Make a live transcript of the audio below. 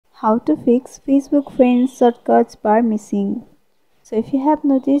How to fix Facebook Friends shortcuts bar missing. So if you have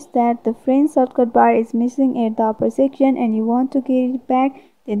noticed that the Friends shortcut bar is missing at the upper section and you want to get it back,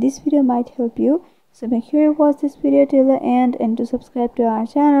 then this video might help you. So make sure you watch this video till the end and to subscribe to our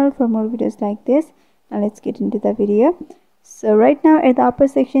channel for more videos like this. Now let's get into the video. So right now at the upper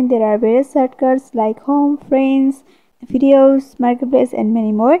section there are various shortcuts like home, friends, videos, marketplace and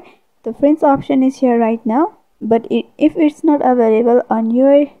many more. The friends option is here right now. But if it's not available on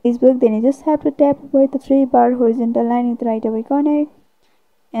your Facebook, then you just have to tap over the three bar horizontal line in the right upper corner,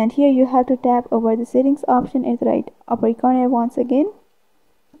 and here you have to tap over the settings option at the right upper corner once again,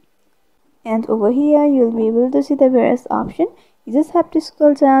 and over here you'll be able to see the various options. You just have to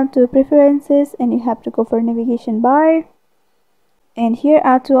scroll down to preferences and you have to go for navigation bar, and here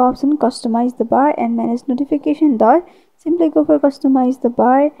are two options: customize the bar and manage notification dot. Simply go for customize the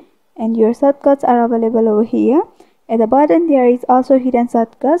bar and your shortcuts are available over here. At the bottom there is also hidden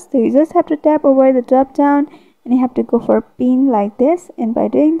shortcuts, so you just have to tap over the drop down and you have to go for pin like this, and by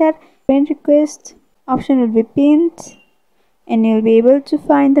doing that friend request option will be pinned and you'll be able to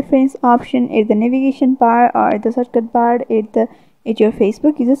find the friends option at the navigation bar or the shortcut bar at your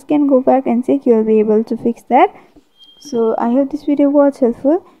Facebook. You just can go back and check, you'll be able to fix that. So I hope this video was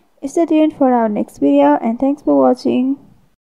helpful. Stay tuned for our next video and thanks for watching.